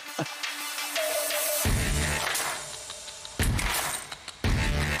God.